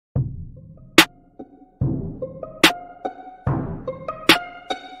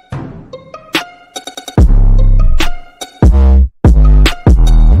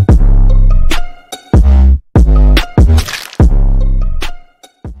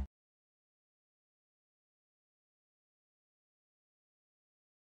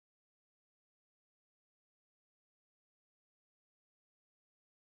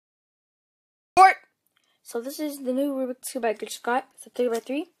So this is the new Rubik's Cube I just got. It's a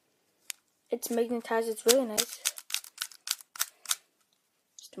 3x3. It's magnetized. It's really nice.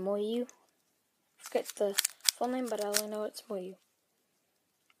 Just Moyu. Forget the full name, but I only know it's Moyu.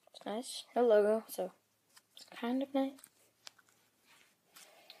 It's nice. No logo, so it's kind of nice.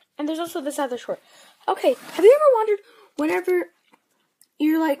 And there's also this other short. Okay, have you ever wondered, whenever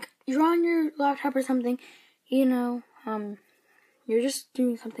you're on your laptop or something, you're just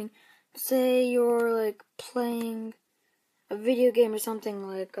doing something. Say you're like playing a video game or something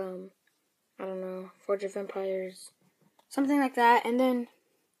like I don't know, Forge of Empires, something like that, and then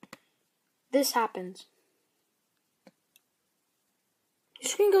this happens. Your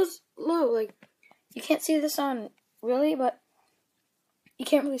screen goes low, like you can't see this on really, but you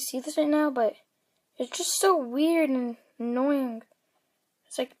can't really see this right now, but it's just so weird and annoying.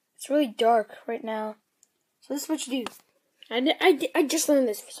 It's like it's really dark right now. So this is what you do. I just learned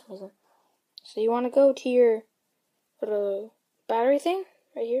this for some reason. So you want to go to your little battery thing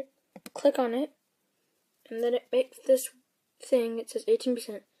right here. Click on it, and then it makes this thing. It says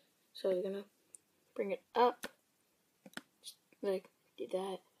 18%. So you're gonna bring it up, just like do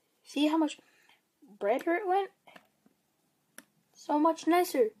that. See how much brighter it went? So much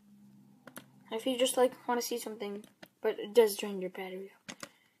nicer. If you just like want to see something, but it does drain your battery.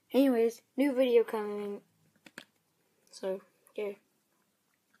 Anyways, new video coming. So yeah.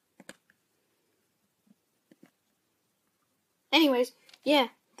 Anyways, yeah,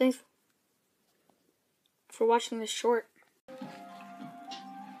 thanks for watching this short.